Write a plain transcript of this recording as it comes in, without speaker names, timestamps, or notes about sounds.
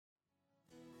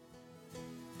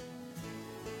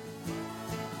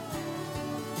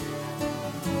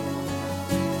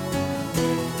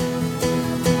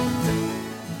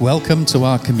Welcome to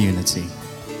our community.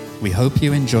 We hope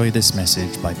you enjoy this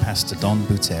message by Pastor Don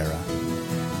Butera.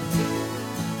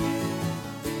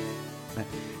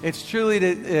 It's truly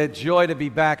a joy to be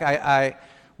back.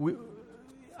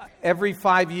 Every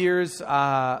 5 years,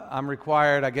 I'm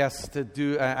required, I guess, to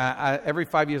do, every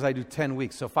 5 years I do 10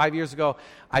 weeks. So 5 years ago,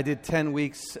 I did 10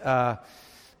 weeks.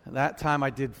 That time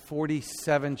I did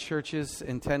 47 churches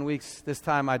in 10 weeks. This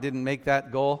time I didn't make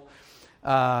that goal.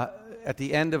 At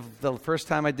the end of the first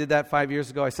time I did that 5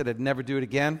 years ago, I said I'd never do it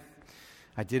again.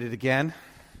 I did it again.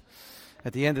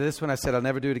 At the end of this one, I said I'll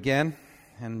never do it again.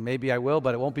 And maybe I will,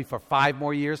 but it won't be for 5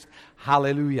 more years.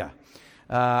 Hallelujah.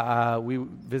 We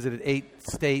visited 8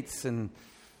 states and,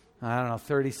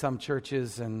 30-some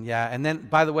churches. And then,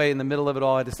 by the way, in the middle of it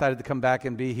all, I decided to come back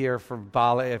and be here for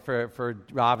Bali, for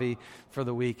Ravi for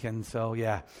the week. And so,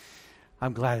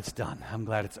 I'm glad it's done. I'm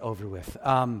glad it's over with.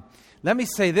 Let me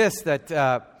say this, that,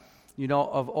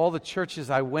 of all the churches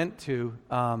I went to,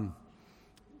 I'm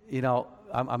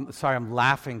sorry, I'm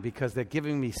laughing because they're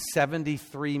giving me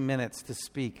 73 minutes to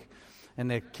speak, and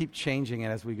they keep changing it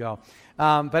as we go.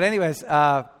 But anyways,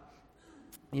 out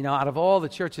of all the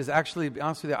churches, actually, to be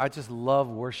honest with you, I just love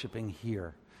worshiping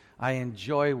here. I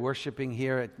enjoy worshiping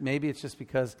here. Maybe it's just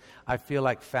because I feel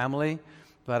like family,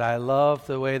 but I love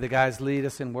the way the guys lead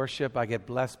us in worship. I get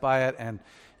blessed by it, and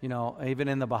even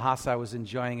in the Bahasa, I was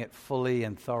enjoying it fully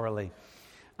and thoroughly.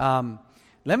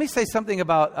 Let me say something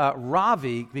about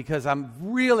Ravi, because I'm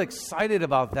real excited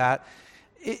about that.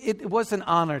 It was an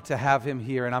honor to have him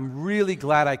here, and I'm really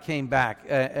glad I came back.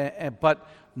 But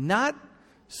not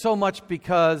so much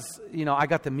because, I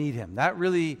got to meet him. That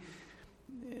really,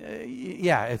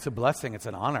 it's a blessing. It's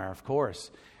an honor, of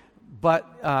course. But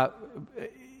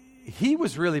he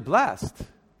was really blessed.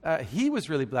 He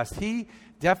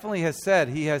definitely has said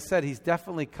he's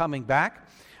definitely coming back.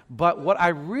 But what I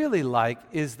really like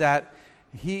is that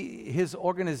his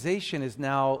organization is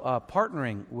now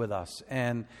partnering with us.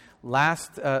 And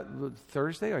last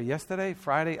Thursday or yesterday,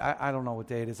 Friday, I don't know what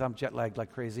day it is. I'm jet lagged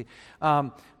like crazy.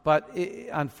 But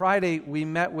on Friday, we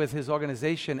met with his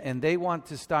organization, and they want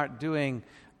to start doing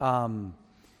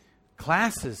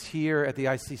classes here at the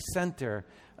IC Center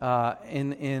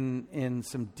in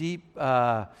some deep,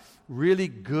 really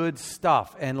good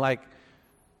stuff. And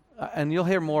you'll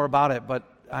hear more about it, but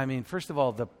first of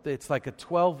all, it's like a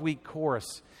 12-week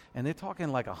course, and they're talking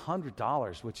like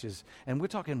 $100, and we're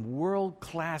talking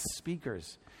world-class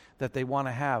speakers that they want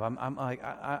to have.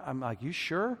 I'm like, you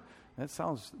sure?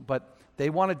 But they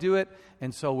want to do it,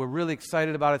 and so we're really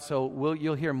excited about it. So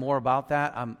you'll hear more about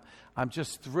that. I'm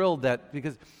just thrilled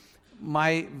because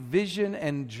my vision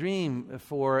and dream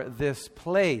for this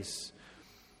place,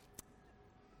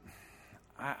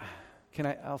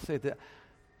 I'll say that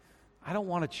I don't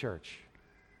want a church.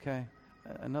 Okay,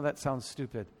 I know that sounds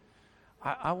stupid.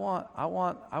 I want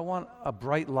a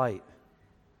bright light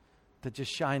to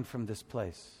just shine from this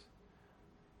place.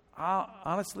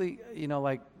 Honestly,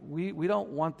 we don't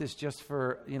want this just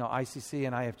for ICC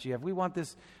and IFGF. We want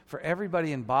this for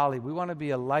everybody in Bali. We want to be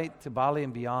a light to Bali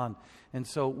and beyond, and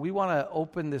so we want to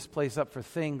open this place up for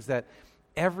things that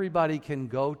everybody can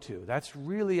go to. That's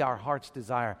really our heart's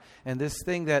desire. And this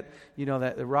thing that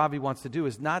that Ravi wants to do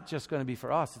is not just going to be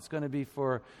for us. It's going to be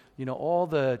for all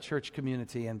the church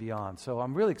community and beyond. So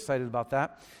I'm really excited about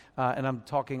that. And I'm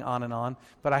talking on and on,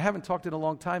 but I haven't talked in a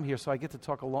long time here, so I get to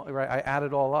talk a long. Right, I add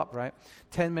it all up. Right,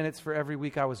 10 minutes for every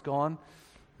week I was gone.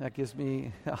 That gives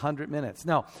me 100 minutes.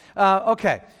 No,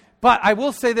 okay. But I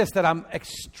will say this: that I'm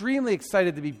extremely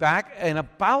excited to be back. And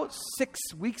about 6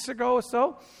 weeks ago or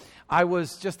so, I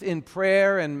was just in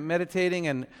prayer and meditating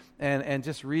and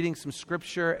just reading some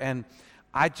scripture, and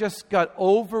I just got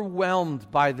overwhelmed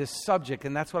by this subject,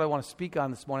 and that's what I want to speak on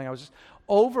this morning. I was just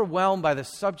overwhelmed by the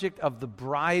subject of the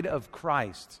bride of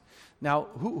Christ. Now,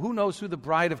 who knows who the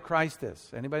bride of Christ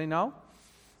is? Anybody know?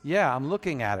 Yeah, I'm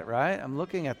looking at it, right? I'm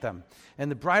looking at them.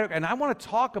 And and I want to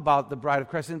talk about the bride of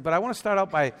Christ, but I want to start out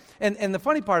by, and the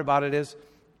funny part about it is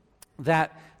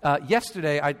that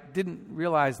yesterday, I didn't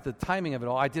realize the timing of it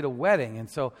all. I did a wedding, and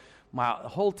so my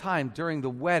whole time during the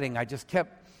wedding, I just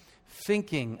kept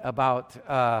thinking about,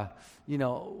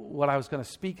 what I was going to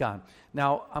speak on.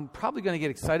 Now, I'm probably going to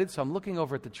get excited, so I'm looking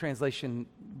over at the translation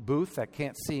booth. I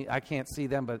can't see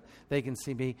them, but they can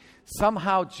see me.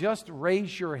 Somehow, just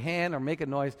raise your hand or make a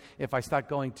noise if I start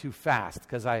going too fast,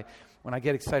 because when I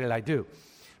get excited, I do.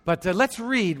 But let's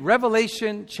read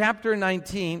Revelation chapter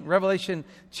 19. Revelation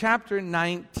chapter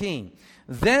 19.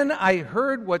 Then I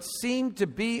heard what seemed to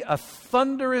be a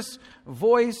thunderous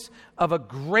voice of a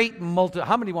great multitude.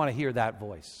 How many want to hear that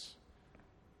voice?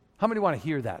 How many want to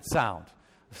hear that sound?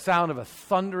 The sound of a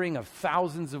thundering of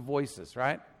thousands of voices,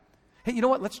 right? Hey, you know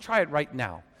what? Let's try it right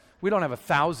now. We don't have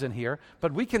 1,000 here,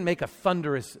 but we can make a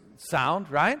thunderous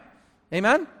sound, right?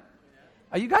 Amen?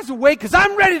 Are you guys awake? Because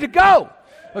I'm ready to go.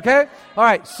 Okay? All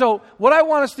right. So what I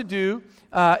want us to do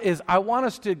is I want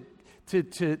us to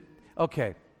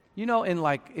okay. You know, I'm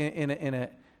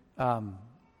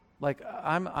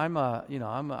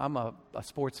a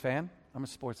sports fan. I'm a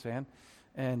sports fan,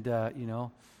 and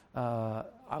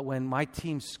when my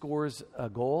team scores a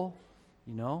goal,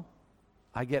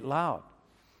 I get loud.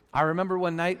 I remember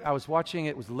one night I was watching.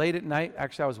 It was late at night.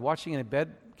 Actually, I was watching in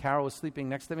bed. Carol was sleeping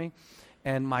next to me,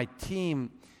 and my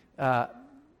team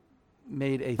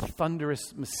made a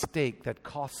thunderous mistake that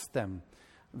cost them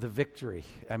the victory.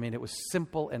 I mean, it was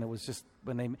simple, and it was just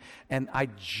and I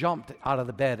jumped out of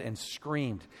the bed and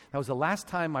screamed. That was the last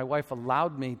time my wife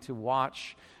allowed me to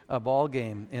watch a ball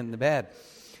game in the bed.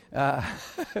 So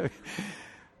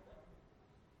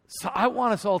I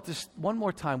want us all to, one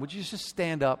more time, would you just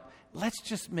stand up? Let's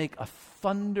just make a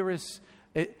thunderous,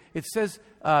 it says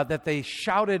that they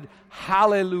shouted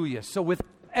hallelujah. So with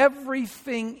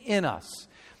everything in us,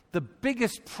 the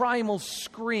biggest primal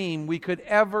scream we could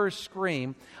ever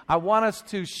scream, I want us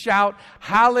to shout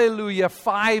hallelujah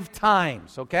 5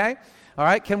 times, okay? All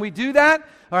right, can we do that?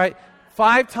 All right,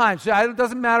 5 times. It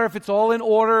doesn't matter if it's all in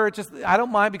order. I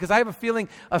don't mind, because I have a feeling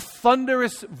a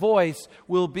thunderous voice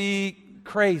will be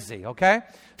crazy, okay?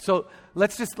 So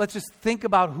let's just think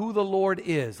about who the Lord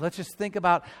is. Let's just think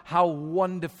about how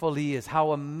wonderful He is,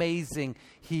 how amazing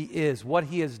He is, what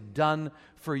He has done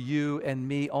for you and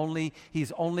me.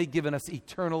 He's only given us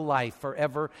eternal life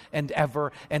forever and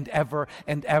ever and ever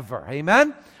and ever.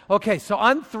 Amen? Okay, so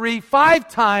on 3, 5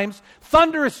 times,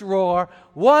 thunderous roar.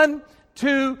 1,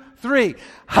 2, 3.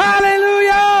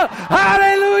 Hallelujah!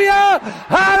 Hallelujah!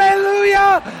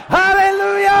 Hallelujah!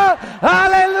 Hallelujah!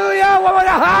 Hallelujah! One more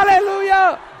time.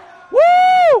 Hallelujah!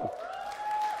 Woo!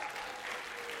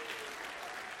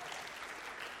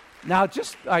 Now,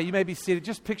 you may be seated.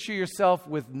 Just picture yourself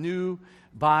with new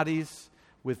bodies,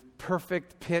 with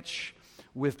perfect pitch,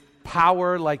 with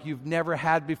power like you've never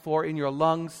had before in your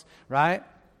lungs, right?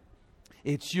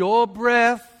 It's your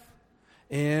breath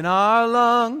in our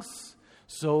lungs,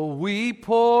 so we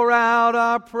pour out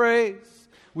our praise.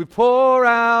 We pour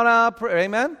out our praise.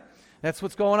 Amen? That's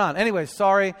what's going on. Anyway,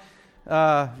 sorry.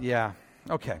 Yeah.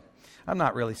 Okay. I'm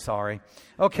not really sorry.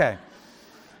 Okay.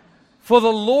 For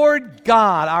the Lord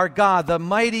God, our God, the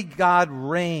mighty God,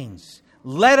 reigns.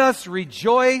 Let us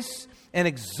rejoice and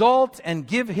exult and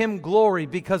give Him glory,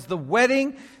 because the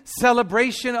wedding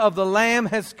celebration of the Lamb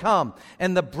has come,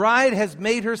 and the bride has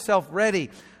made herself ready.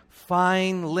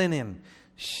 Fine linen,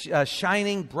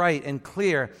 shining bright and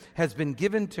clear, has been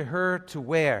given to her to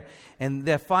wear, and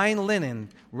the fine linen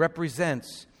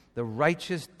represents the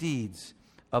righteous deeds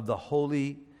of the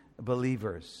holy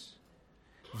believers.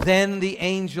 Then the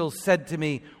angel said to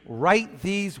me, "Write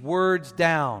these words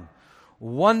down.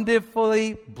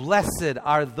 Wonderfully blessed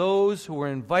are those who are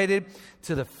invited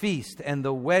to the feast and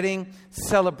the wedding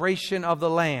celebration of the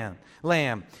Lamb.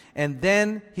 And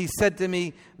then he said to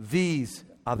me, these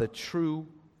are the true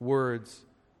words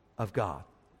of God."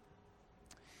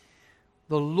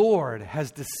 The Lord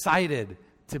has decided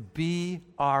to be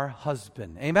our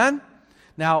husband. Amen?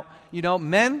 Now,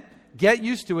 men, get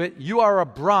used to it. You are a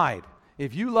bride.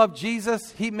 If you love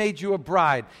Jesus, He made you a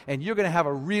bride, and you're going to have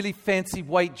a really fancy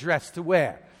white dress to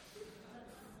wear.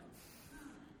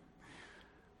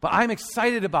 But I'm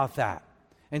excited about that.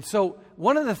 And so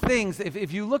one of the things,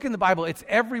 if you look in the Bible, it's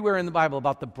everywhere in the Bible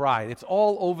about the bride. It's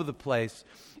all over the place.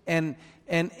 And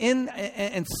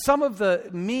some of the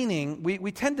meaning,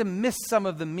 we tend to miss some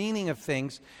of the meaning of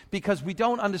things because we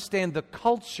don't understand the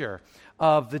culture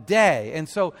of the day. And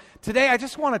so today I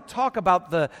just want to talk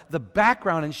about the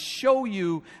background and show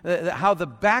you how the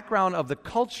background of the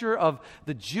culture of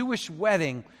the Jewish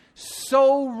wedding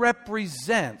so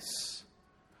represents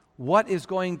what is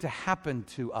going to happen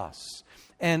to us.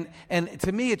 And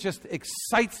to me, it just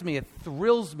excites me. It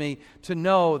thrills me to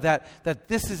know that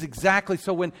this is exactly.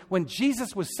 So when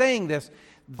Jesus was saying this,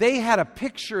 they had a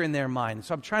picture in their mind.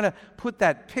 So I'm trying to put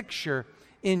that picture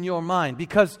in your mind,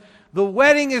 because the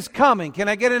wedding is coming. Can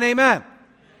I get an amen?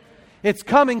 It's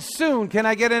coming soon. Can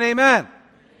I get an amen?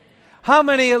 How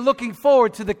many are looking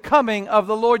forward to the coming of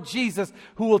the Lord Jesus,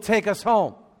 who will take us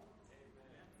home?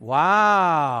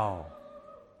 Wow.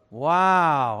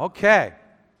 Okay.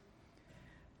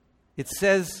 It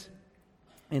says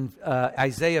in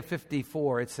Isaiah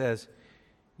 54, it says,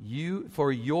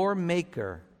 "For your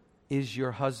Maker is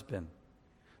your husband.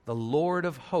 The Lord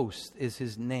of hosts is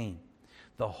His name.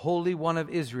 The Holy One of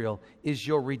Israel is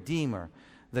your Redeemer.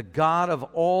 The God of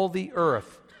all the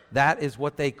earth That is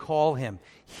what they call him.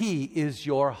 He is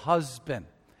your husband.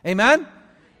 Amen?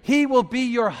 He will be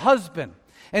your husband.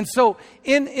 And so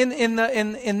in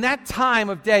that time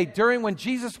of day, during when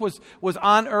Jesus was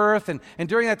on earth, and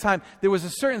during that time, there was a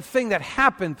certain thing that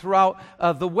happened throughout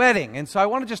the wedding. And so I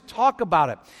want to just talk about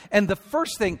it. And the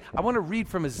first thing, I want to read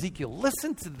from Ezekiel.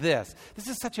 Listen to this. This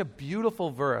is such a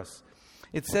beautiful verse.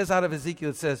 It says out of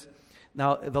Ezekiel, it says,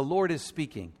 now the Lord is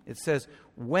speaking. It says,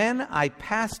 when I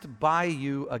passed by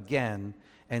you again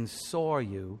and saw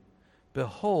you,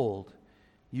 behold,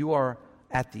 you are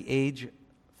at the age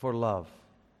for love.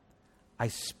 I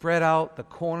spread out the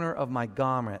corner of my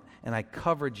garment, and I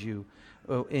covered you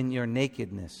in your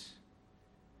nakedness.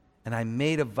 And I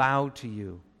made a vow to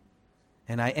you,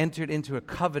 and I entered into a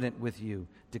covenant with you,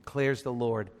 declares the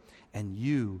Lord, and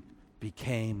you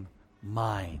became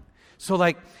mine. So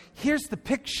here's the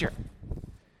picture.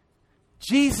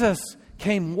 Jesus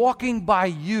came walking by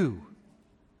you,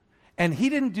 and he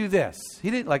didn't do this. He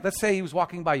didn't, let's say he was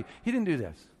walking by you. He didn't do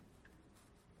this.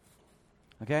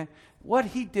 Okay? What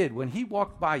he did when he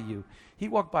walked by you, he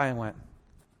walked by and went,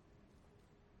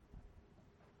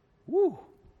 woo,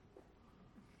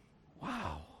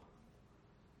 wow,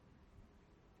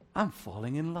 I'm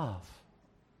falling in love.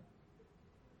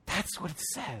 That's what it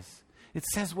says. It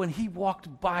says when he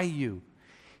walked by you,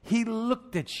 he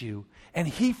looked at you and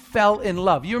he fell in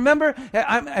love. You remember,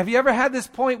 have you ever had this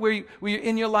point where you're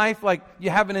in your life, like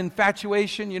you have an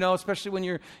infatuation, especially when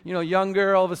you're,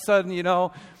 younger, all of a sudden,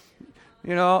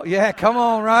 yeah, come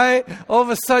on, right? All of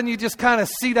a sudden you just kind of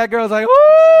see that girl's like,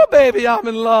 oh, baby, I'm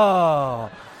in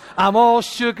love. I'm all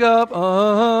shook up.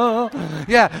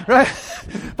 Yeah, right?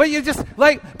 But you just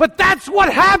but that's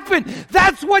what happened.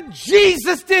 That's what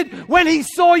Jesus did when he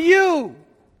saw you.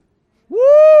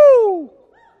 Woo!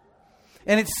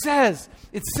 And it says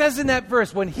in that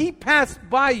verse, when he passed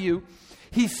by you,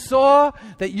 he saw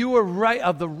that you were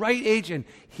of the right age, and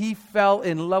he fell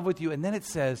in love with you. And then it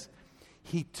says,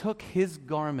 he took his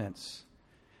garments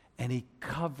and he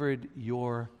covered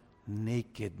your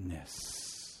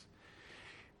nakedness.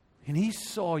 And he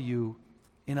saw you,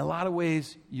 in a lot of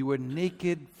ways, you were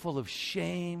naked, full of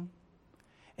shame.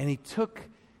 And he took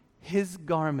his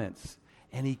garments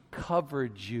and he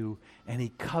covered you and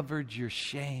he covered your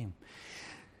shame.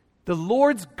 The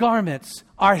Lord's garments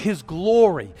are his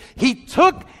glory. He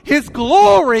took his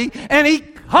glory and he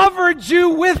covered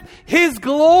you with his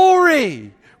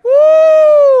glory.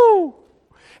 Woo!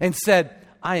 And said,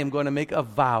 I am going to make a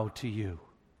vow to you.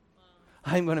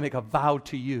 I am going to make a vow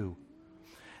to you.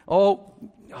 Okay.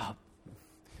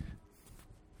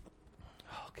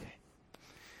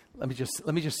 Let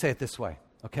me just say it this way,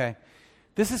 okay?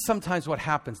 This is sometimes what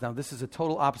happens. Now, this is a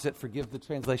total opposite. Forgive the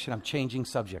translation. I'm changing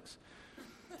subjects.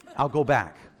 I'll go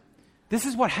back. This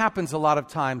is what happens a lot of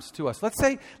times to us. Let's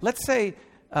say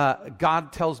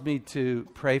God tells me to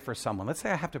pray for someone. Let's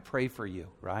say I have to pray for you,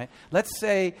 right? Let's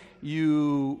say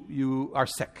you are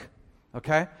sick,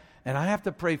 okay? And I have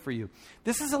to pray for you.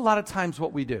 This is a lot of times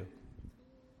what we do.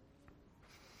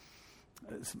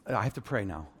 I have to pray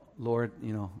now. Lord,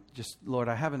 Lord,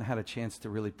 I haven't had a chance to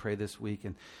really pray this week,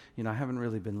 and, I haven't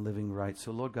really been living right.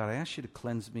 So, Lord God, I ask you to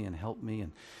cleanse me and help me,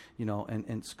 and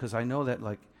because I know that,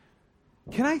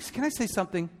 can I say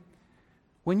something?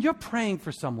 When you're praying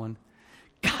for someone,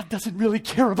 God doesn't really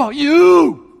care about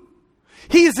you.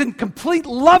 He is in complete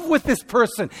love with this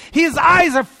person. His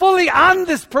eyes are fully on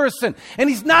this person, and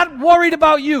he's not worried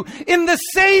about you. In the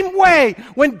same way,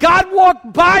 when God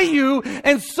walked by you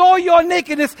and saw your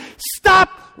nakedness, stop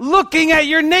looking at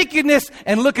your nakedness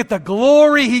and look at the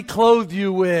glory he clothed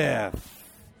you with.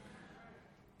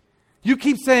 You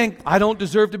keep saying, I don't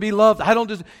deserve to be loved. I don't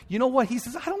deserve. You know what? He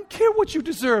says, I don't care what you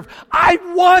deserve. I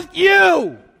want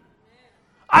you.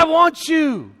 I want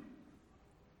you.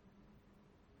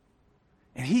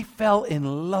 And he fell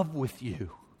in love with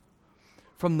you.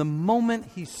 From the moment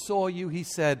he saw you, he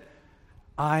said,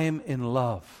 I am in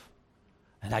love,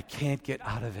 and I can't get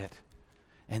out of it.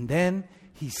 And then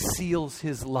he seals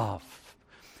his love.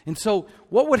 And so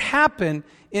what would happen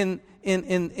in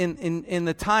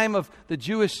the time of the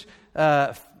Jewish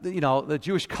the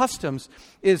Jewish customs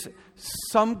is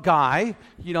some guy,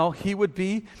 he would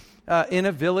be in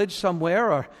a village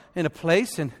somewhere or in a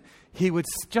place, and he would,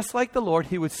 just like the Lord,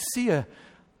 he would see a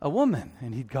woman,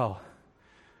 and he'd go,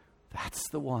 that's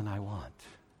the one I want.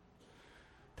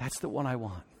 That's the one I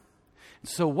want.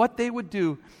 So what they would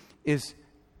do is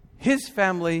his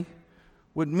family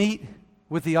would meet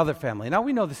with the other family. Now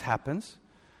we know this happens.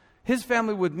 His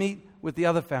family would meet with the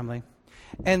other family,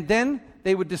 and then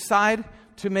they would decide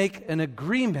to make an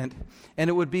agreement, and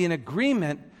it would be an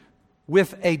agreement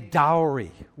with a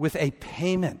dowry, with a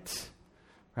payment,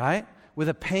 right? with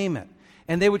a payment.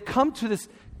 And they would come to this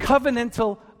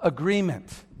covenantal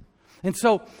agreement. And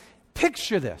so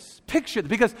picture this,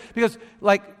 because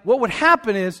like what would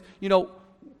happen is,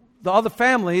 the other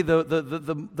family,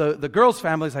 the girl's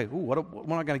family is like, ooh, what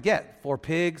am I going to get? 4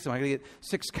 pigs? Am I going to get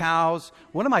 6 cows?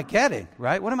 What am I getting,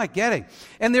 right? What am I getting?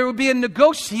 And there would be a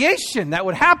negotiation that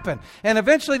would happen. And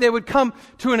eventually they would come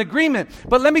to an agreement.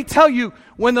 But let me tell you,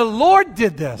 when the Lord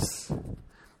did this,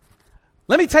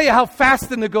 let me tell you how fast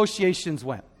the negotiations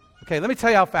went. Okay, let me tell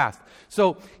you how fast.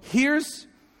 So here's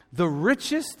the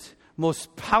richest,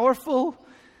 most powerful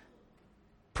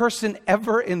person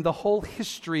ever in the whole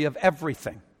history of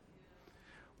everything.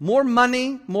 More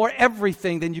money, more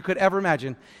everything than you could ever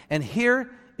imagine. And here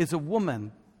is a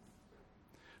woman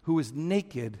who is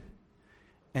naked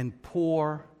and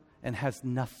poor and has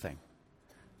nothing.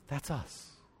 That's us.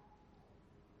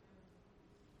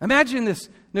 Imagine this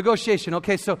negotiation.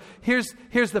 Okay, so here's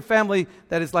the family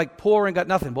that is like poor and got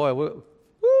nothing. Boy, we're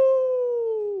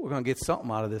going to get something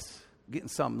out of this. Getting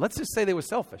something. Let's just say they were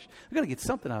selfish. We're going to get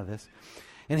something out of this.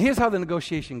 And here's how the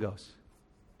negotiation goes.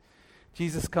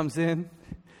 Jesus comes in.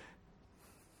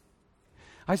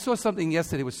 I saw something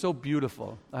yesterday. It was so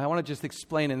beautiful. I want to just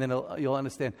explain and then you'll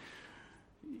understand.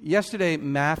 Yesterday,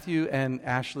 Matthew and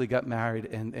Ashley got married,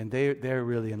 and they're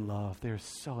really in love. They're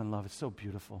so in love. It's so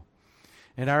beautiful.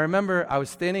 And I remember I was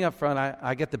standing up front.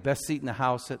 I get the best seat in the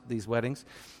house at these weddings.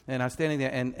 And I was standing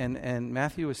there, and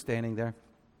Matthew was standing there.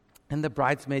 And the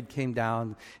bridesmaid came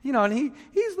down, and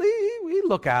we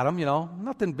look at him,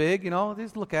 nothing big,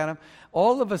 just look at him.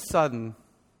 All of a sudden,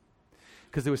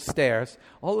 because there was stairs,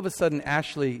 all of a sudden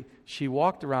Ashley, she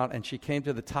walked around and she came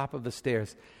to the top of the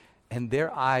stairs, and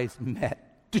their eyes met.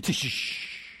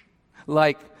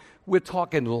 Like, we're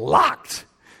talking locked.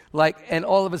 And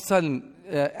all of a sudden,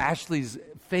 Ashley's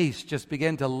face just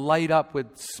began to light up with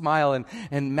smile,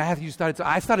 and Matthew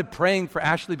I started praying for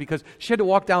Ashley because she had to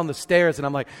walk down the stairs, and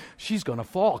I'm like, she's going to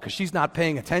fall because she's not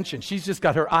paying attention. She's just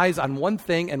got her eyes on one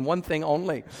thing and one thing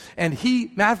only. And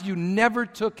Matthew never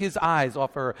took his eyes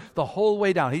off her the whole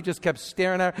way down. He just kept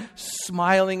staring at her,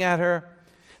 smiling at her.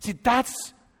 See,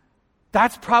 that's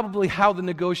probably how the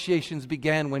negotiations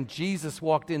began when Jesus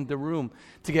walked in the room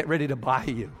to get ready to buy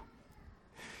you.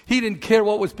 He didn't care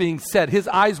what was being said. His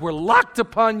eyes were locked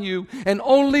upon you and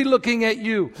only looking at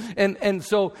you. And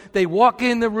so they walk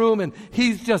in the room and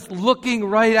he's just looking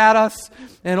right at us.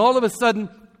 And all of a sudden,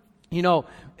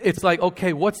 it's like,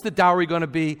 okay, what's the dowry going to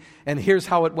be? And here's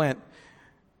how it went.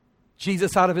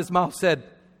 Jesus out of his mouth said,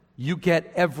 you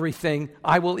get everything.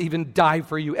 I will even die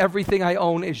for you. Everything I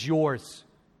own is yours.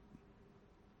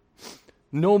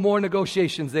 No more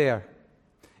negotiations there.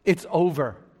 It's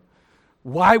over.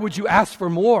 Why would you ask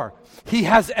for more? He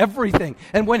has everything.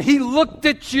 And when he looked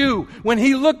at you, when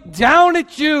he looked down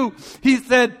at you, he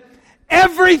said,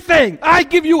 everything. I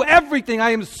give you everything. I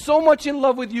am so much in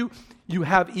love with you. You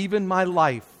have even my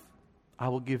life. I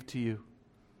will give to you.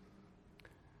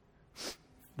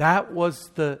 That was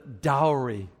the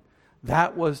dowry.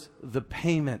 That was the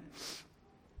payment.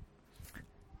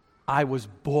 I was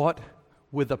bought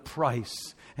with a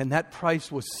price. And that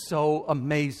price was so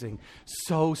amazing,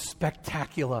 so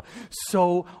spectacular,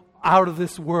 so out of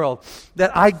this world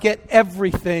that I get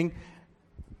everything.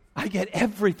 I get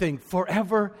everything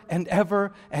forever and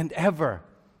ever and ever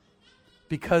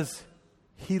because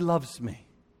he loves me.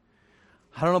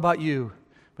 I don't know about you,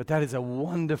 but that is a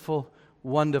wonderful,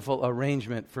 wonderful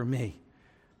arrangement for me.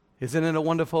 Isn't it a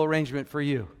wonderful arrangement for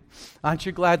you? Aren't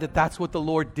you glad that that's what the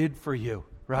Lord did for you?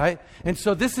 Right? And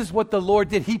so this is what the Lord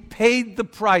did. He paid the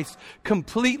price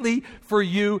completely for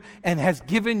you and has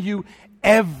given you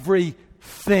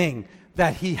everything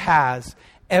that he has,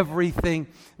 everything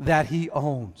that he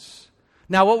owns.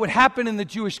 Now, what would happen in the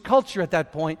Jewish culture at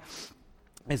that point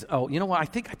is, you know what? I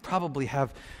think I probably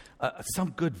have some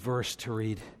good verse to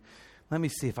read. Let me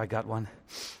see if I got one.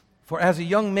 For as a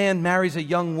young man marries a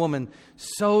young woman,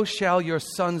 so shall your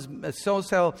sons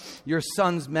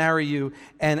marry you.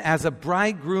 And as a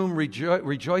bridegroom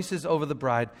rejoices over the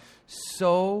bride,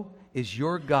 so is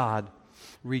your God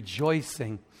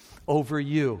rejoicing over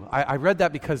you. I read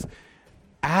that because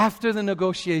after the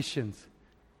negotiations,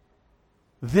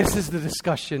 this is the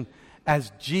discussion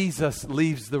as Jesus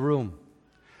leaves the room.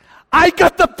 I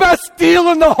got the best deal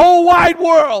in the whole wide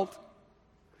world.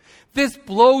 This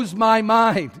blows my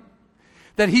mind.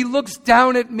 That he looks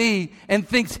down at me and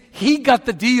thinks he got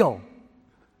the deal.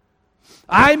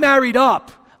 I married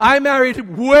up. I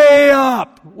married way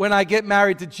up when I get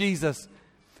married to Jesus.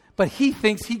 But he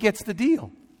thinks he gets the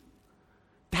deal.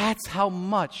 That's how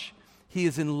much he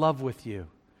is in love with you.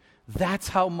 That's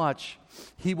how much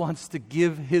he wants to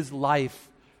give his life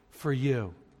for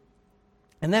you.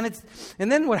 And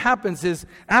then what happens is,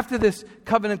 after this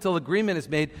covenantal agreement is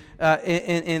made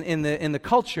in the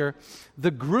culture,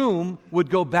 the groom would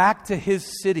go back to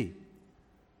his city.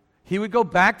 He would go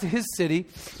back to his city,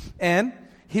 and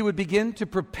he would begin to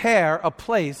prepare a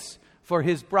place for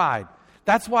his bride.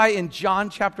 That's why in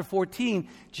John chapter 14,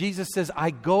 Jesus says,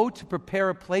 I go to prepare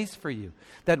a place for you,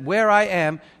 that where I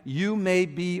am, you may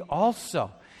be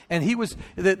also. And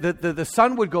the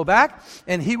son would go back,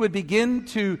 and he would begin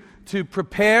to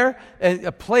prepare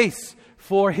a place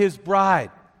for his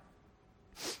bride.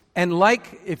 And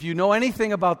if you know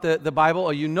anything about the Bible,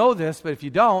 or you know this, but if you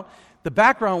don't, the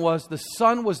background was the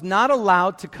son was not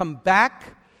allowed to come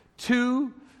back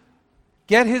to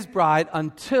get his bride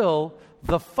until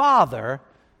the father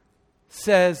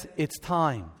says it's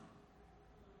time.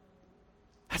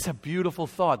 That's a beautiful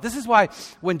thought. This is why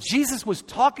when Jesus was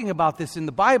talking about this in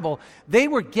the Bible, they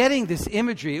were getting this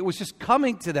imagery. It was just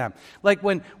coming to them. Like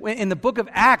when in the book of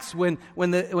Acts, in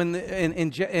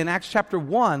Acts chapter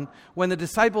 1, when the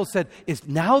disciples said, "Is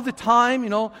now the time?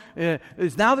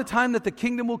 Is now the time that the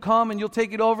kingdom will come and you'll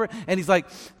take it over?" And he's like,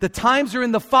 "The times are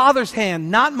in the Father's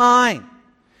hand, not mine."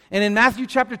 And in Matthew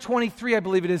chapter 23, I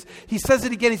believe it is, he says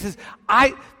it again. He says,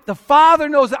 the Father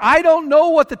knows. I don't know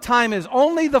what the time is.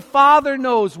 Only the Father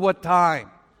knows what time.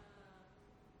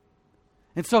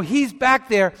 And so he's back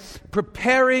there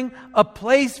preparing a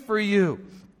place for you.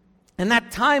 And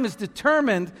that time is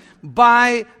determined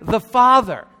by the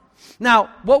Father. Now,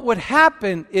 what would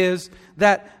happen is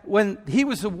that when he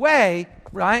was away,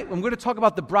 right? I'm going to talk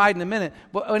about the bride in a minute.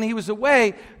 But when he was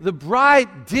away, the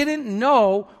bride didn't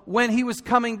know when he was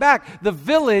coming back. The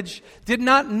village did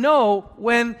not know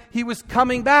when he was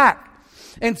coming back.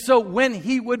 And so when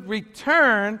he would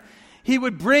return, he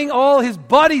would bring all his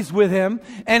buddies with him,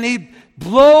 and he'd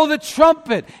blow the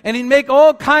trumpet, and he'd make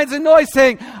all kinds of noise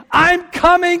saying, "I'm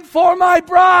coming for my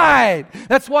bride."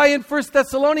 That's why in 1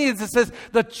 Thessalonians it says,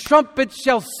 "The trumpet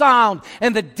shall sound,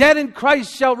 and the dead in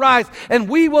Christ shall rise, and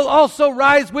we will also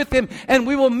rise with him, and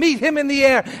we will meet him in the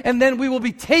air, and then we will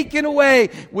be taken away,"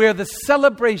 where the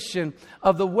celebration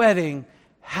of the wedding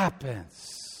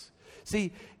happens.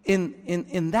 See,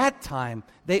 in that time,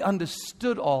 they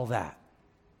understood all that.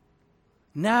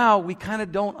 Now we kind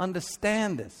of don't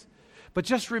understand this. But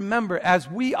just remember, as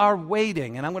we are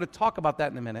waiting, and I'm going to talk about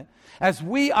that in a minute, as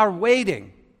we are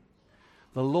waiting,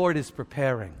 the Lord is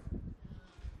preparing.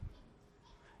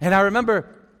 And I remember,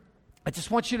 I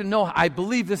just want you to know, I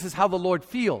believe this is how the Lord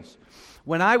feels.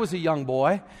 When I was a young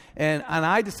boy, and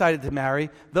I decided to marry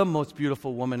the most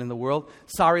beautiful woman in the world.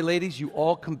 Sorry, ladies, you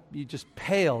just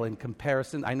pale in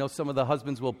comparison. I know some of the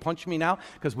husbands will punch me now,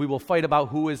 because we will fight about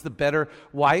who is the better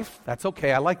wife. That's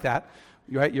okay, I like that.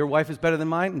 Right? Your wife is better than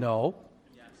mine? No.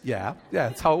 Yes. Yeah,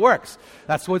 that's how it works.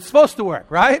 That's what's supposed to work,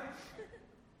 right?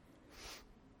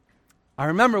 I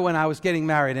remember when I was getting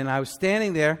married, and I was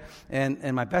standing there,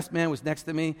 and my best man was next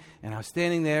to me, and I was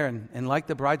standing there, and like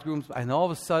the bridegrooms, and all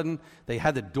of a sudden, they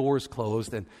had the doors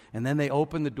closed, and then they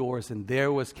opened the doors, and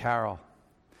there was Carol.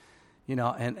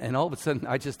 And all of a sudden,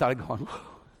 I just started going, whoa.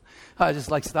 I just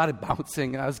started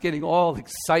bouncing, and I was getting all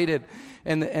excited.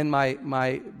 And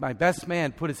my best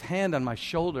man put his hand on my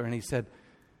shoulder, and he said,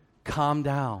 "Calm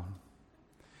down."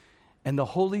 And the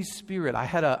Holy Spirit, I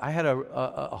had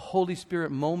a Holy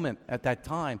Spirit moment at that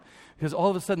time, because all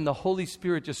of a sudden the Holy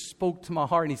Spirit just spoke to my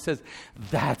heart, and he says,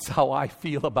 "That's how I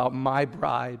feel about my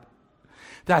bride.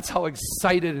 That's how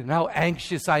excited and how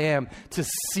anxious I am to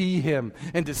see him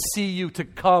and to see you, to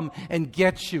come and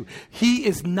get you. He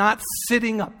is not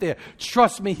sitting up there.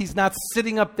 Trust me, he's not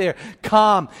sitting up there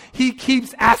calm. He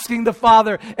keeps asking the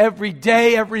Father every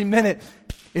day, every minute,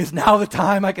 is now the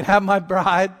time I can have my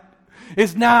bride?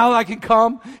 Is now I can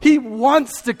come?" He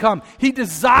wants to come. He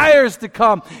desires to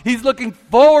come. He's looking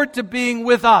forward to being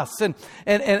with us. And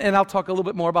I'll talk a little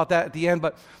bit more about that at the end,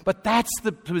 but that's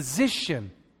the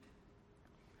position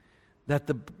that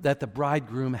the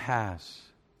bridegroom has.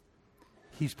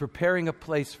 He's preparing a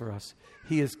place for us.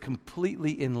 He is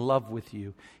completely in love with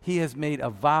you. He has made a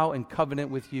vow and covenant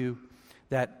with you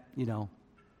that,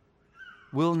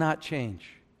 will not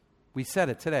change. We said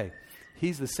it today.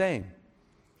 He's the same.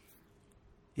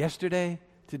 Yesterday,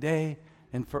 today,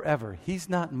 and forever. He's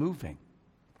not moving.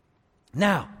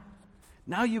 Now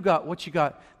you got what you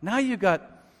got. Now you got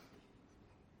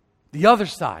the other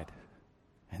side.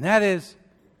 And that is,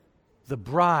 the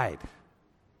bride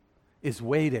is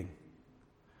waiting.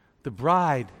 The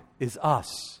bride is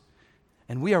us.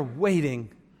 And we are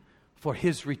waiting for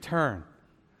his return.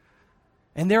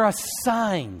 And there are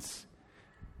signs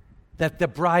that the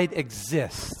bride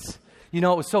exists. It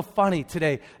was so funny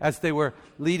today as they were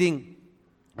leading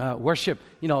worship,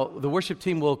 the worship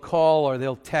team will call or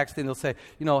they'll text and they'll say,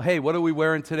 hey, what are we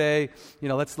wearing today?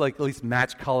 Let's at least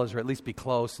match colors or at least be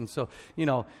close. And so,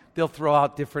 they'll throw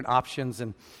out different options.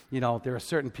 And, there are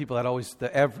certain people that always,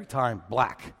 every time,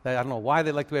 black. I don't know why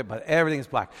they like to wear it, but everything is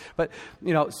black. But,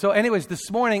 so anyways, this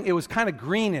morning it was kind of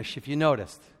greenish, if you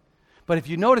noticed. But if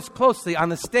you notice closely on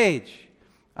the stage,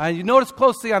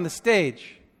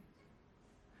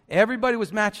 everybody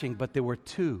was matching, but there were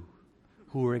two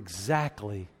who were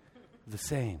exactly the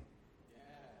same.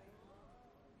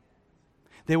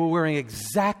 They were wearing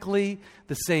exactly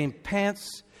the same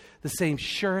pants, the same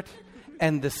shirt,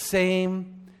 and the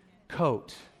same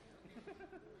coat.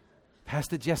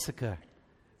 Pastor Jessica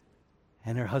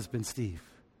and her husband Steve.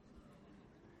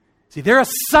 See, there are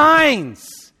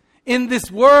signs in this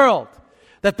world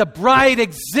that the bride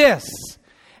exists.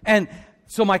 And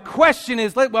so my question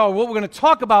is, what we're going to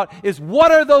talk about is,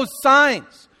 what are those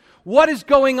signs? What is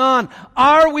going on?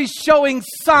 Are we showing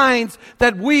signs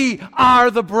that we are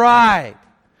the bride?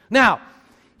 Now,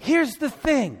 here's the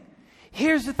thing.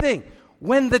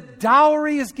 When the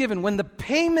dowry is given, when the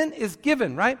payment is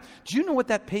given, right? Do you know what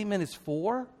that payment is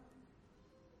for?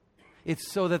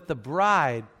 It's so that the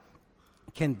bride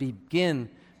can begin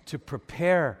to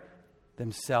prepare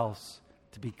themselves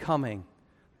to becoming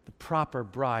the proper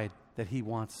bride that he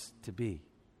wants to be.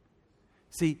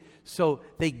 See, so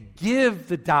they give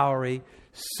the dowry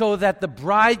so that the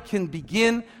bride can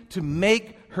begin to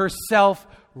make herself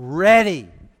ready.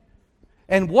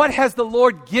 And what has the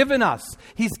Lord given us?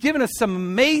 He's given us some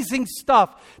amazing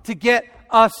stuff to get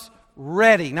us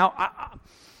ready. Now,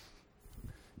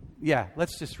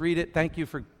 let's just read it. Thank you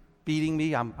for beating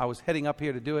me. I was heading up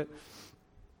here to do it.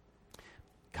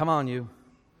 Come on, you.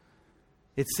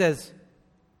 It says,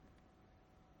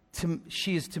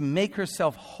 she is to make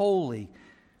herself holy,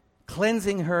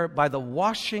 cleansing her by the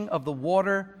washing of the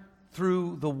water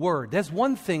through the word. There's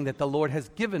one thing that the Lord has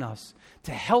given us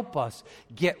to help us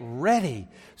get ready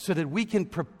so that we can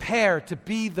prepare to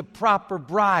be the proper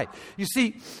bride. You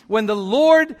see, when the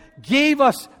Lord gave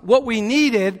us what we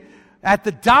needed at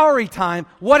the dowry time,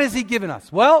 what has he given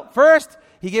us? Well, first,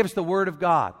 he gave us the word of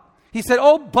God. He said,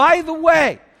 by the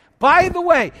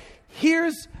way,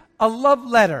 here's a love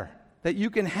letter that you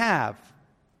can have,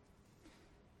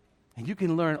 and you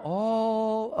can learn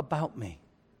all about me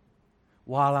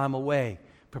while I'm away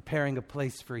preparing a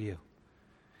place for you.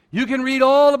 You can read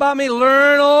all about me,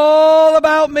 learn all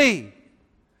about me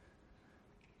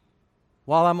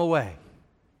while I'm away.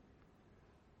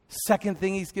 Second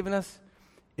thing he's given us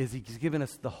is he's given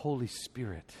us the Holy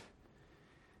Spirit.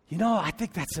 I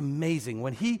think that's amazing.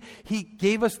 When he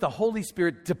gave us the Holy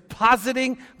Spirit,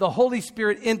 depositing the Holy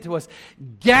Spirit into us,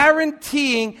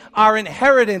 guaranteeing our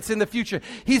inheritance in the future.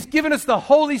 He's given us the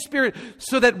Holy Spirit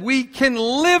so that we can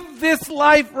live this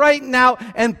life right now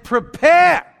and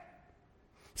prepare.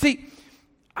 See,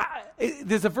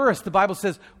 there's a verse, the Bible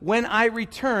says, when I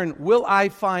return, will I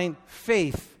find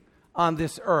faith on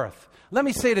this earth? Let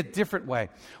me say it a different way.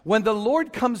 When the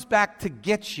Lord comes back to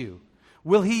get you,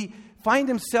 will he find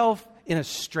himself in a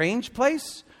strange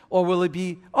place? Or will it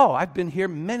be, I've been here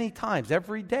many times.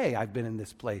 Every day I've been in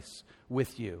this place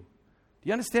with you. Do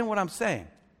you understand what I'm saying?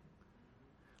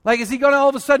 Like, is he going to all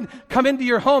of a sudden come into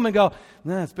your home and go,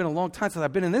 it's been a long time since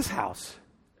I've been in this house?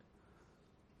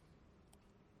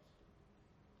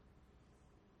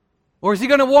 Or is he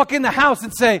going to walk in the house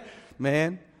and say,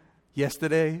 man,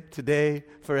 yesterday, today,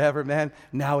 forever, man,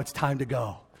 now it's time to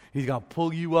go. He's going to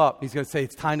pull you up. He's going to say,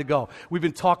 it's time to go. We've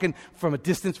been talking from a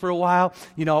distance for a while.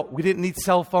 We didn't need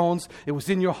cell phones. It was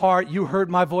in your heart. You heard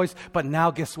my voice. But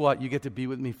now, guess what? You get to be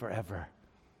with me forever.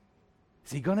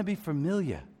 Is he going to be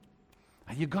familiar?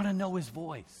 Are you going to know his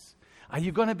voice? Are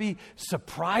you going to be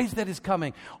surprised at his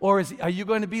coming? Or are you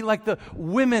going to be like the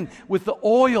women with the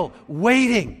oil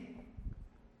waiting?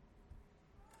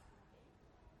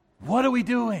 What are we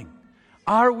doing?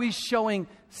 Are we showing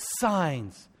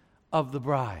signs of the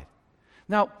bride?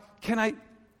 Now,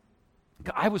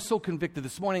 I was so convicted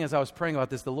this morning as I was praying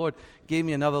about this. The Lord gave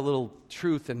me another little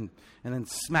truth and then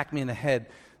smacked me in the head.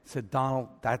 Said, Donald,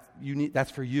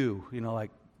 that's for you.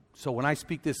 So when I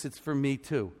speak this, it's for me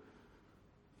too.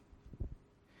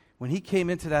 When he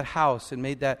came into that house and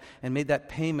made that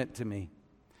payment to me,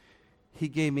 he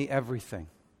gave me everything.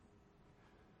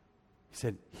 He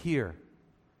said, here,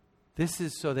 this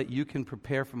is so that you can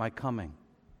prepare for my coming.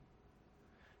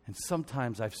 And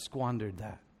sometimes I've squandered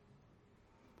that.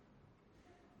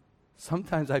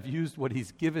 Sometimes I've used what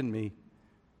he's given me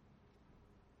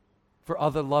for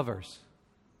other lovers.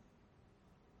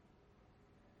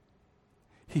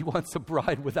 He wants a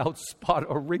bride without spot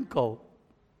or wrinkle.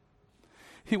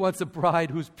 He wants a bride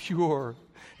who's pure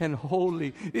and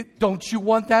holy. Don't you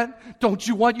want that? Don't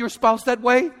you want your spouse that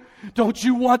way? Don't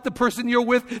you want the person you're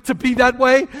with to be that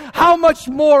way? How much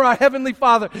more our Heavenly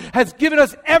Father has given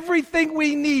us everything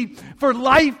we need for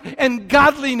life and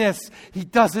godliness. He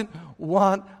doesn't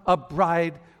want a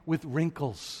bride with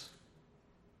wrinkles.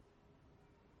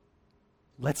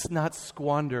 Let's not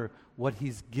squander what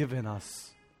He's given us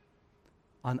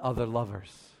on other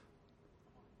lovers.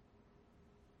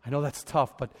 I know that's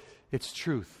tough, but it's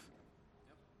truth.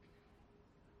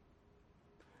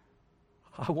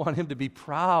 I want him to be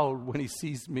proud when he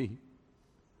sees me.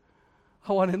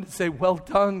 I want him to say, well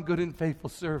done, good and faithful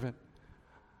servant.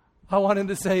 I want him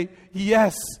to say,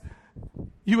 yes,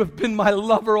 you have been my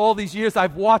lover all these years.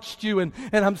 I've watched you, and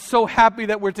I'm so happy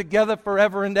that we're together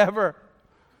forever and ever.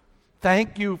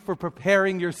 Thank you for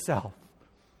preparing yourself.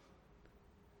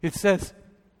 It says,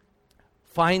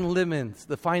 fine linens,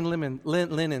 the fine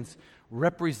linens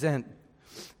represent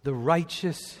the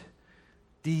righteous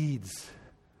deeds.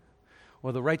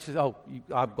 Or the righteous,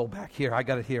 I'll go back here. I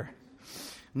got it here.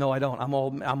 No, I don't. I'm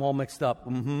all mixed up.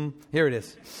 Here it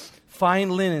is.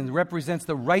 Fine linen represents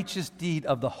the righteous deed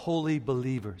of the holy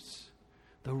believers.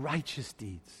 The righteous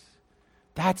deeds.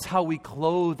 That's how we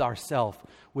clothe ourselves,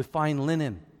 with fine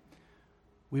linen.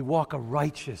 We walk a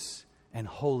righteous and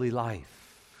holy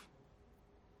life.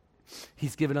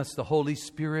 He's given us the Holy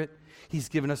Spirit. He's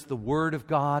given us the Word of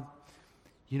God.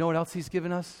 You know what else He's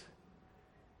given us?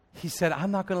 He said,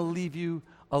 I'm not going to leave you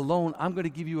alone. I'm going to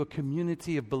give you a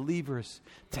community of believers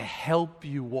to help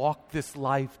you walk this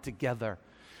life together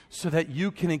so that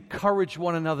you can encourage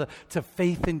one another to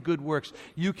faith and good works.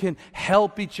 You can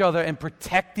help each other and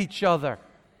protect each other.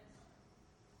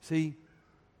 See,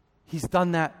 He's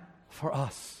done that for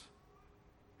us.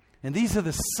 And these are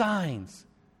the signs.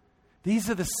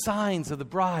 These are the signs of the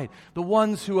bride. The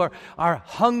ones who are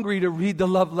hungry to read the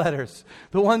love letters.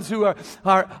 The ones who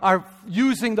are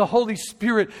using the Holy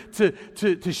Spirit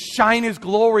to shine His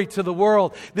glory to the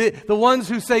world. The ones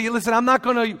who say, listen, I'm not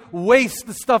going to waste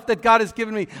the stuff that God has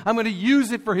given me. I'm going to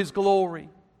use it for His glory.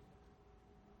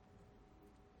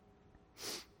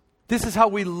 This is how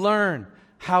we learn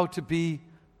how to be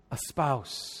a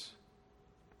spouse.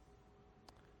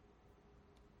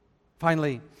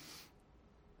 Finally,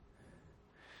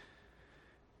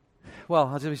 well,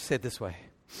 I'll just say it this way.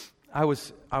 I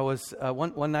was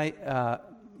one night.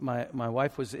 My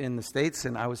wife was in the States,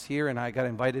 and I was here, and I got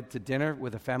invited to dinner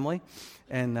with a family.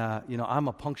 And I'm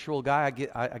a punctual guy.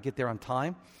 I get there on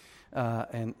time,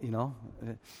 and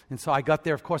so I got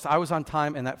there. Of course, I was on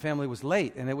time, and that family was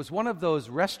late. And it was one of those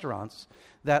restaurants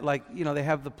that, they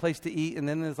have the place to eat, and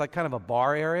then there's kind of a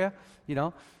bar area,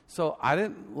 So I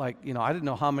didn't I didn't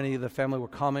know how many of the family were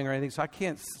coming or anything. So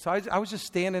I was just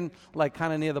standing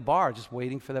kind of near the bar, just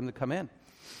waiting for them to come in.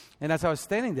 And as I was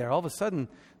standing there, all of a sudden,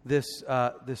 this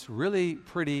really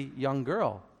pretty young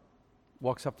girl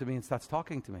walks up to me and starts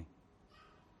talking to me.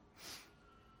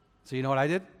 So you know what I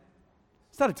did?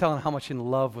 I started telling her how much in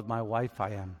love with my wife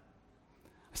I am.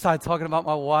 I started talking about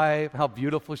my wife, how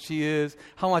beautiful she is,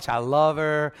 how much I love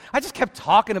her. I just kept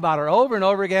talking about her over and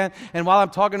over again. And while I'm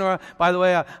talking to her, by the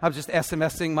way, I'm just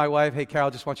SMSing my wife, hey, Carol,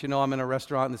 just want you to know I'm in a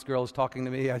restaurant and this girl is talking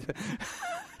to me.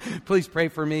 Please pray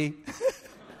for me.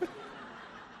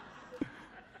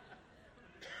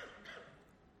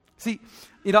 See,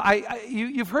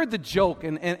 you've heard the joke,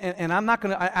 and I'm not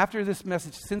going to, after this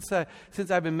message, since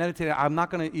I've been meditating, I'm not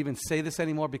going to even say this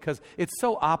anymore because it's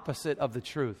so opposite of the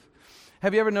truth.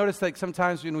 Have you ever noticed,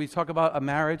 sometimes when we talk about a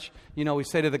marriage, we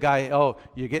say to the guy, oh,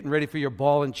 you're getting ready for your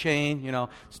ball and chain,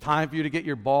 it's time for you to get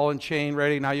your ball and chain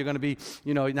ready. Now you're going to be,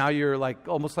 now you're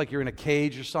almost like you're in a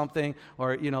cage or something,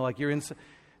 or, like you're in.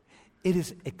 It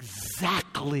is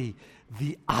exactly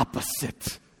the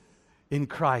opposite in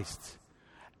Christ.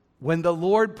 When the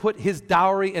Lord put His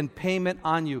dowry and payment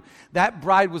on you, that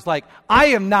bride was like, I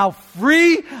am now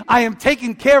free. I am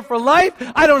taken care for life.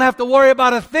 I don't have to worry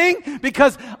about a thing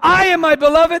because I am my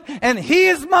beloved and He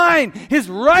is mine. His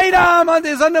right arm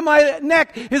is under my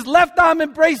neck. His left arm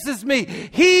embraces me.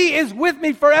 He is with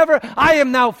me forever. I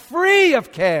am now free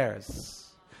of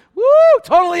cares. Woo!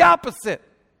 Totally opposite.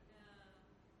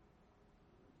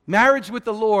 Marriage with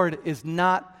the Lord is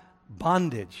not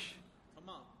bondage.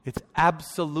 It's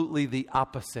absolutely the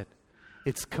opposite.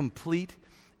 It's complete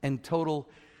and total,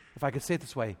 if I could say it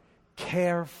this way,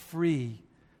 carefree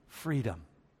freedom.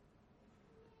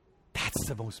 That's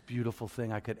the most beautiful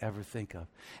thing I could ever think of.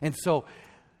 And so,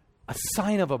 a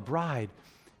sign of a bride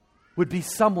would be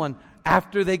someone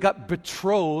after they got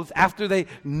betrothed, after they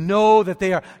know that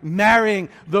they are marrying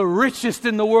the richest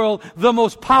in the world, the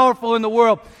most powerful in the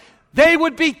world, they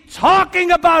would be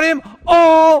talking about him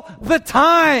all the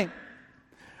time.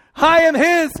 I am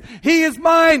his. He is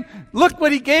mine. Look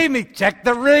what he gave me. Check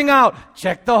the ring out.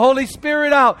 Check the Holy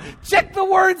Spirit out. Check the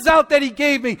words out that he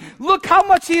gave me. Look how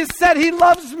much he has said he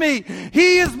loves me.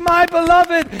 He is my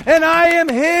beloved and I am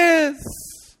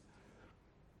his.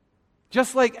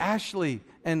 Just like Ashley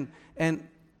and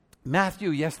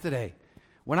Matthew yesterday.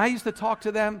 When I used to talk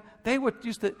to them, I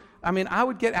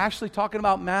would get Ashley talking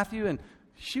about Matthew and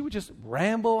she would just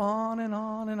ramble on and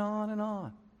on and on and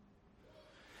on.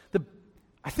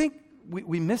 I think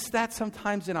we miss that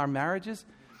sometimes in our marriages,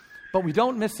 but we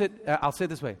don't miss it. I'll say it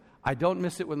this way. I don't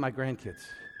miss it with my grandkids.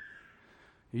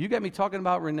 You get me talking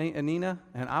about Renee and Nina,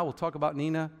 and I will talk about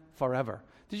Nina forever.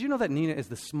 Did you know that Nina is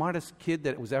the smartest kid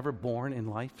that was ever born in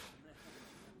life?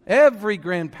 Every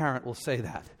grandparent will say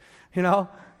that. You know,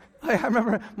 I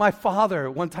remember my father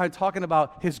one time talking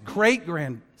about his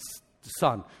great-grandson,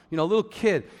 a little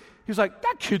kid. He was like,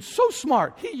 that kid's so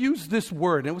smart. He used this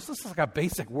word. And it was just like a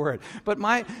basic word. But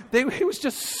he was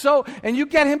just so, and you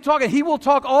get him talking. He will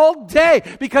talk all day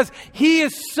because he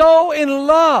is so in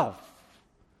love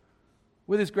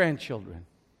with his grandchildren.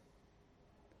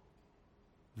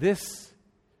 This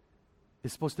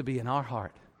is supposed to be in our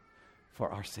heart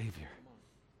for our Savior.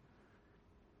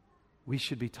 We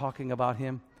should be talking about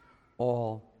him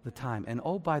all the time. And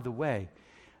oh, by the way,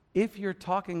 if you're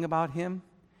talking about him,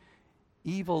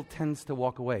 evil tends to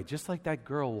walk away. Just like that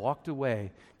girl walked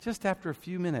away just after a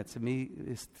few minutes of me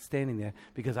standing there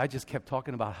because I just kept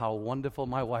talking about how wonderful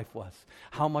my wife was,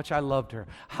 how much I loved her,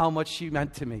 how much she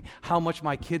meant to me, how much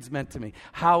my kids meant to me,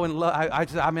 how in love. I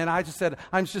just said,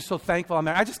 I'm just so thankful I'm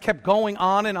married. I just kept going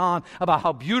on and on about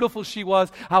how beautiful she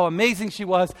was, how amazing she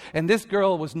was, and this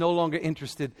girl was no longer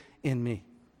interested in me.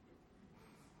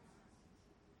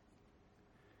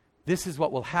 This is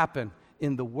what will happen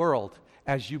in the world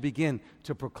as you begin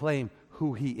to proclaim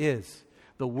who he is.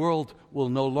 The world will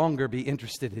no longer be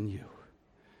interested in you,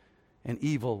 and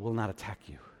evil will not attack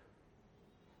you.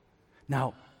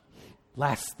 Now,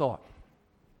 last thought.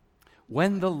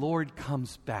 When the Lord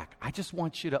comes back, I just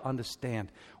want you to understand,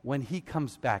 when he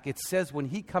comes back, it says when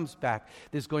he comes back,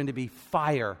 there's going to be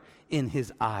fire in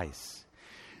his eyes.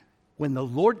 When the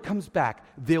Lord comes back,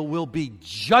 there will be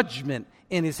judgment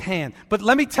in his hand. But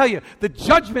let me tell you, the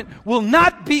judgment will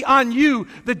not be on you.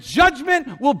 The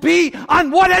judgment will be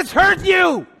on what has hurt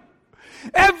you.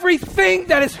 Everything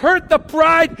that has hurt the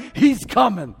bride, he's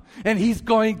coming. And he's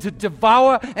going to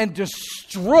devour and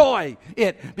destroy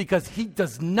it because he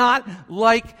does not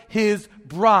like his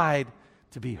bride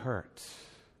to be hurt.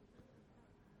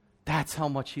 That's how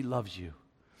much he loves you.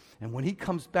 And when he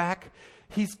comes back,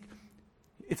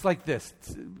 it's like this.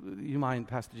 You mind,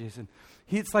 Pastor Jason?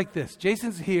 It's like this.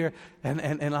 Jason's here,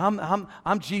 and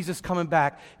I'm Jesus coming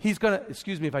back. He's gonna,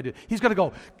 excuse me if I do. He's gonna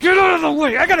go, get out of the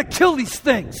way. I gotta kill these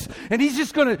things. And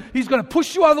he's gonna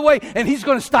push you out of the way, and he's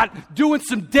gonna start doing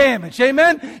some damage.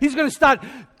 Amen? He's gonna start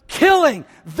killing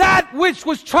that which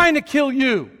was trying to kill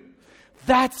you.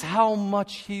 That's how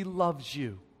much he loves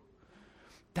you.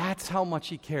 That's how much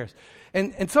he cares.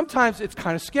 And sometimes it's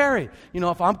kind of scary.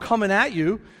 If I'm coming at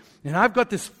you, and I've got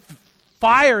this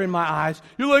fire in my eyes,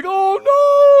 you're like,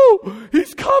 oh no,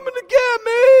 he's coming to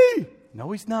get me.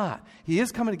 No, he's not. He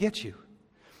is coming to get you,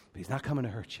 but he's not coming to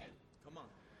hurt you. Come on.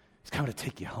 He's coming to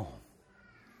take you home.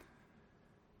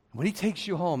 When he takes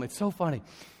you home, it's so funny.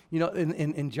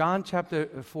 In John chapter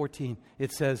 14,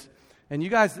 it says, and you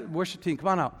guys, worship team, come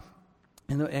on out.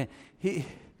 And he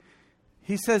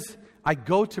says, I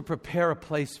go to prepare a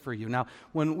place for you. Now,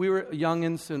 when we were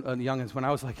youngins, when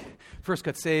I was first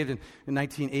got saved in the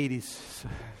 1980s,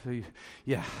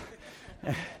 yeah,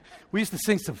 we used to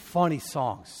sing some funny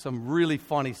songs, some really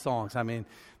funny songs. I mean,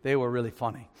 they were really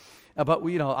funny. But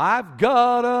I've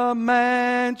got a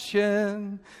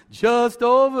mansion just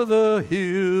over the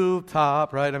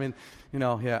hilltop, right? I mean,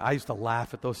 I used to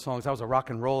laugh at those songs. I was a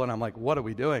rock and roll, and I'm like, what are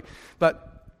we doing? But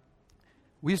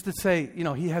we used to say,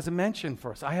 he has a mansion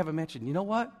for us. I have a mansion. You know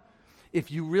what?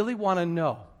 If you really want to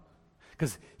know,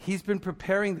 because he's been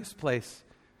preparing this place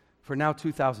for now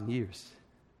 2,000 years.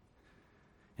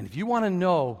 And if you want to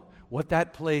know what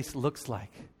that place looks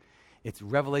like, it's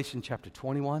Revelation chapter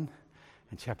 21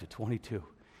 and chapter 22.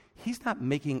 He's not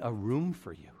making a room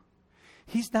for you.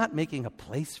 He's not making a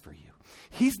place for you.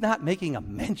 He's not making a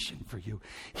mansion for you.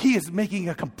 He is making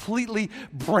a completely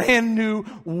brand new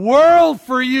world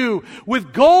for you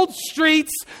with gold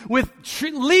streets, with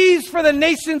leaves for the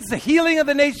nations, the healing of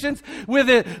the nations, where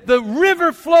the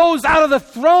river flows out of the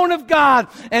throne of God.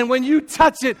 And when you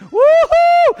touch it,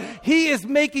 woohoo! He is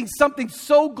making something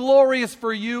so glorious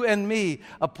for you and me,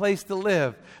 a place to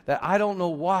live, that I don't know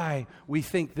why we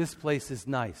think this place is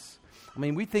nice. I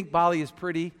mean, we think Bali is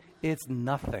pretty. It's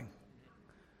nothing.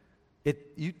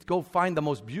 You go find the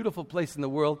most beautiful place in the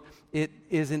world, it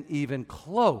isn't even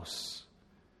close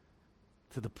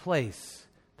to the place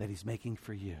that He's making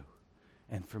for you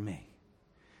and for me.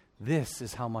 This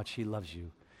is how much He loves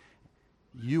you.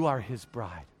 You are His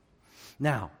bride.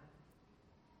 Now,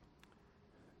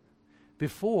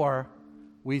 before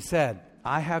we said,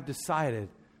 I have decided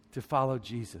to follow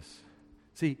Jesus.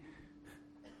 See,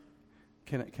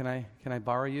 can I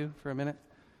borrow you for a minute?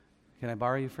 Can I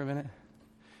borrow you for a minute?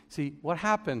 See, what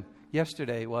happened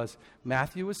yesterday was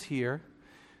Matthew was here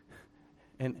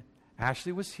and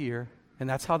Ashley was here, and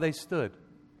that's how they stood.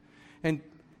 And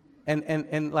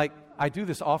like I do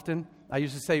this often. I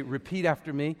used to say, repeat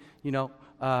after me.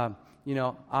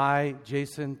 I,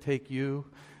 Jason, take you.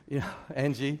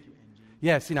 Angie.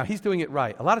 Yes, he's doing it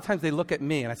right. A lot of times they look at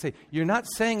me and I say, you're not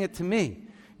saying it to me.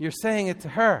 You're saying it to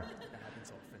her. That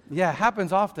happens often. Yeah, it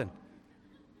happens often.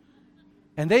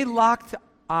 And they locked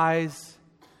eyes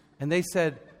and they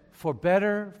said, for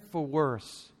better, for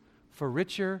worse, for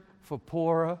richer, for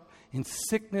poorer, in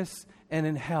sickness and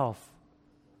in health.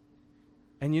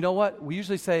 And you know what? We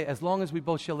usually say, as long as we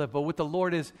both shall live. But with the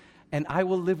Lord is, and I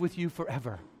will live with you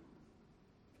forever.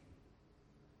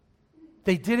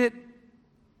 They did it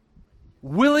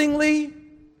willingly.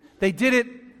 They did it.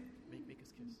 Make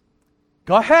us kiss.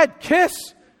 Go ahead,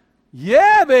 kiss.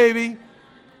 Yeah, baby.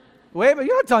 Wait, but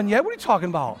you're not done yet. What are you talking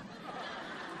about?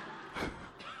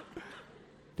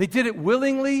 They did it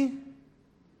willingly.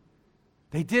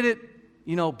 They did it,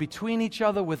 between each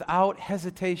other without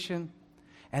hesitation.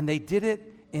 And they did it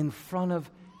in front of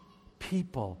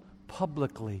people,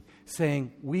 publicly,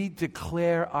 saying, we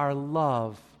declare our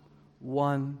love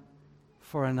one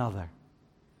for another.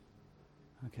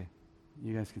 Okay,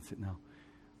 you guys can sit now.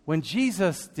 When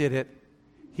Jesus did it,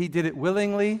 He did it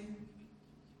willingly,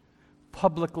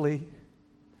 publicly,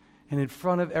 and in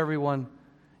front of everyone.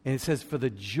 And it says, for the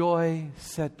joy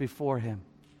set before Him.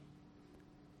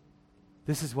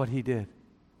 This is what He did.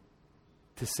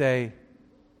 To say,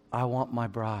 I want my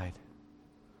bride.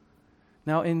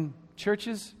 Now, in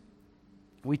churches,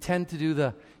 we tend to do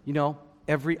the,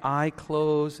 every eye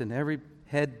closed and every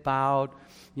head bowed,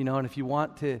 and if you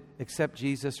want to accept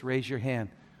Jesus, raise your hand.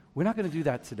 We're not going to do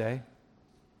that today.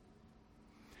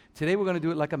 Today we're going to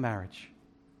do it like a marriage.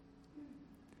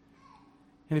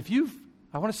 And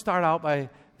I want to start out by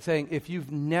saying, if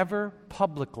you've never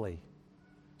publicly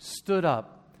stood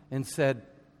up and said,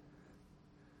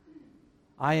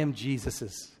 I am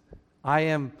Jesus's, I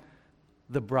am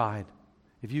the bride.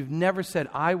 If you've never said,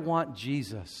 I want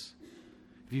Jesus,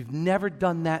 if you've never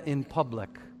done that in public,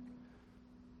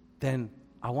 then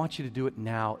I want you to do it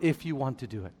now, if you want to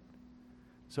do it.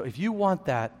 So if you want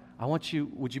that, would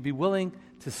you be willing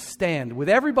to stand with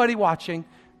everybody watching?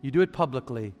 You do it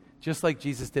publicly, just like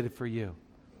Jesus did it for you.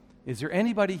 Is there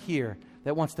anybody here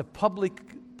that wants to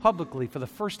publicly, for the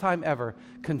first time ever,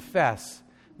 confess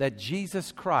that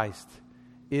Jesus Christ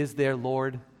is their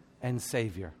Lord and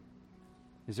Savior?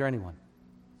 Is there anyone?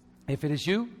 If it is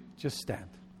you, just stand.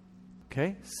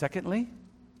 Okay? Secondly,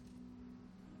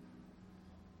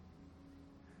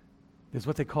 there's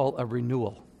what they call a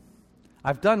renewal.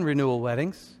 I've done renewal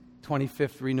weddings,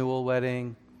 25th renewal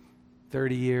wedding,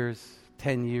 30 years,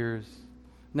 10 years.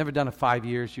 Never done a 5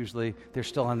 years usually. They're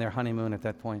still on their honeymoon at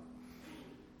that point.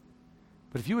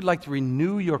 But if you would like to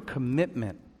renew your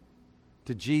commitment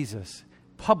to Jesus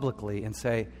publicly and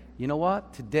say, you know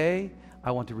what, today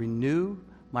I want to renew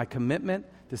my commitment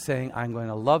to saying I'm going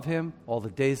to love Him all the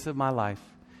days of my life.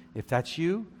 If that's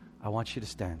you, I want you to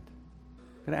stand.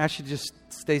 I'm going to ask you to just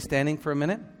stay standing for a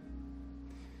minute.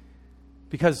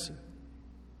 Because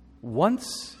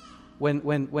once, when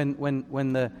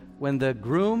the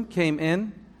groom came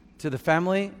in to the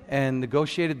family and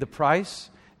negotiated the price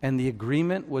and the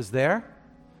agreement was there,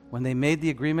 when they made the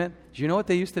agreement, do you know what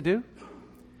they used to do?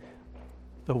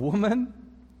 The woman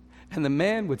and the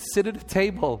man would sit at a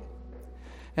table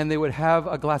and they would have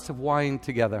a glass of wine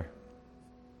together.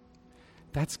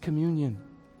 That's communion.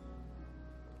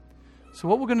 So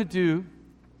what we're going to do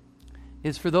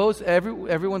is for those,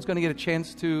 everyone's going to get a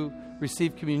chance to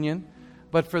receive communion.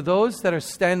 But for those that are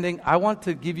standing, I want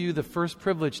to give you the first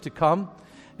privilege to come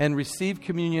and receive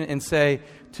communion and say,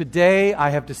 today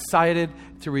I have decided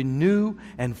to renew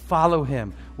and follow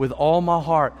Him with all my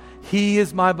heart. He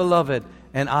is my beloved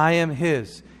and I am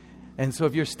His. And so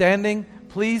if you're standing,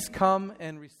 please come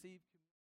and receive.